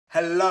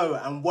Hello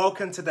and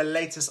welcome to the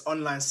latest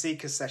online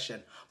CICAS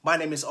session. My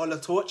name is Ola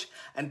Torch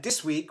and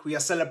this week we are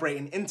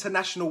celebrating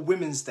International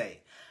Women's Day.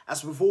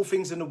 As with all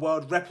things in the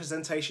world,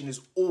 representation is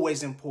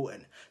always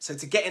important. So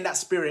to get in that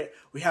spirit,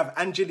 we have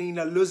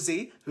Angelina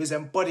Luzi, who is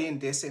embodying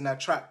this in a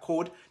track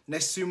called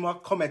Nessuna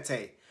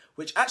Komete,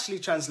 which actually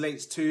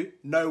translates to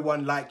No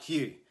One Like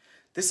You.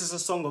 This is a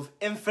song of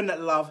infinite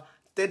love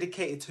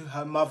dedicated to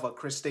her mother,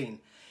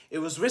 Christine. It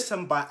was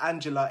written by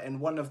Angela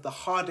in one of the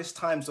hardest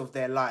times of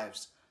their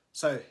lives.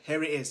 So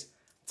here it is.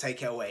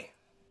 Take it away.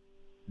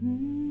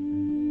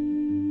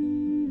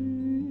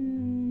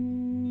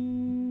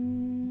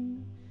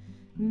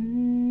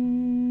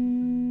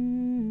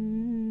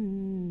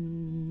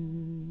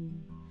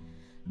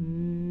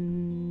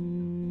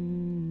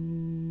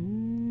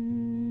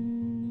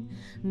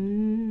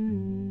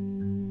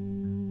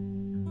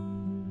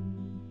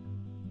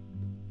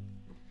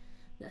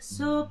 Da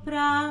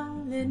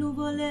sopra le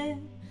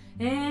nuvole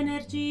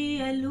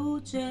energia e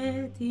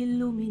luce ti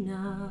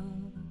illumina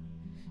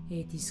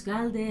e ti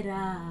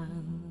scalderà,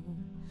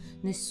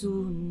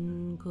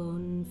 nessun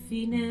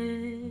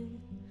confine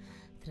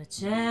tra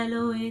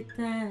cielo e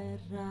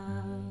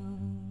terra.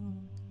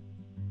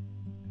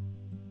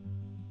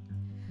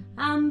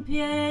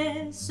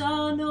 Ampie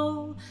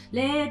sono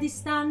le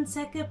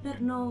distanze che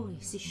per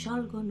noi si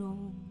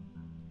sciolgono,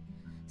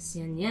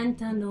 si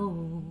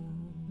annientano,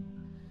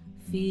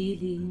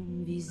 fili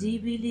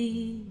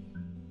invisibili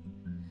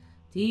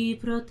ti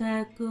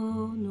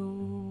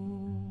proteggono.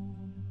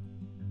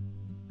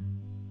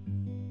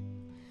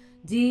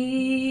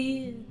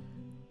 Dear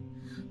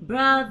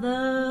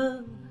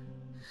brother,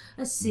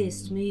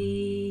 assist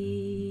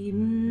me,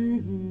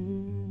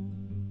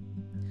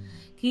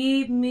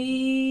 keep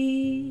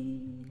me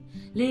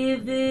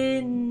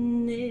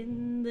living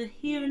in the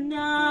here and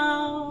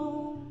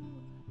now.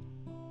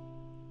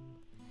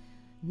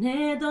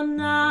 Né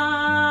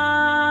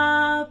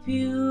donna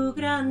più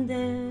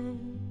grande,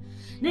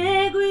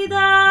 né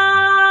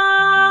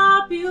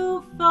guida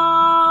più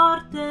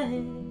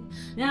forte,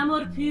 né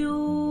amor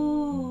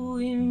più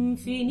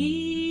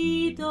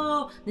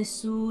infinito,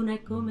 nessuna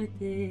è come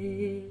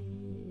te.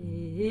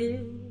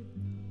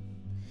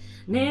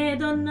 Né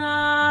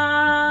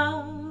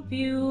donna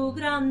più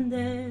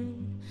grande,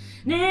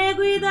 né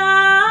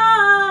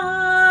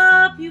guida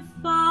più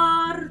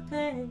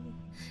forte,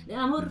 né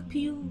amor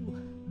più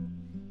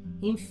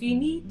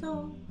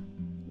infinito,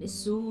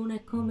 nessuna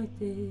è come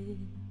te.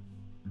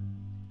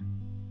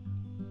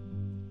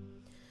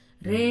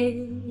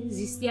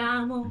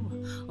 Resistiamo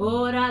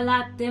ora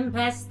alla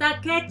tempesta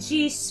che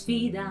ci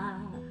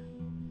sfida,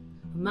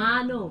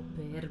 mano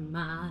per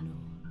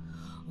mano,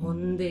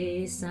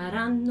 onde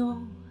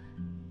saranno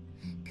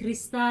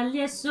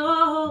cristalli e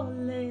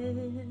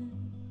sole.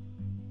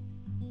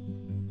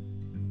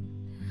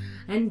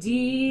 And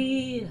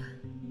dear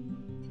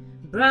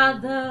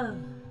brother,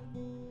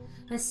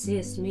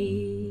 assist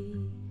me,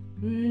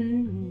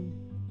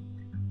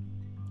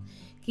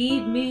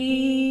 keep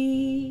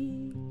me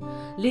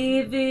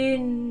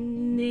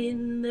living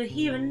in the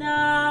here and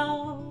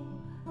now.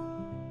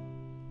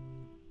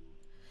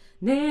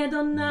 Né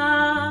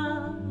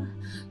donna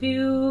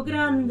più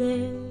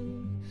grande,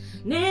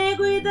 né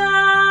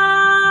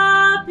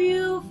guida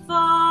più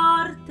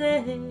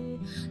forte,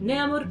 né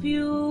amor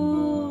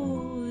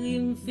più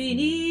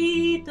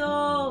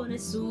infinito,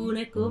 nessuno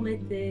è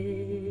come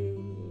te.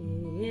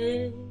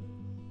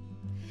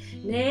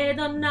 Né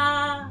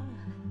donna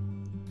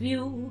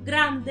più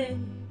grande,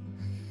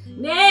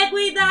 né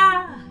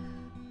guida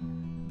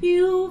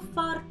più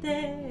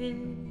forte,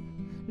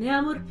 né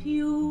amor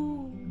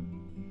più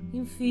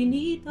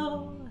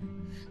infinito,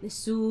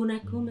 nessuna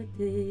è come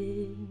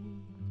te.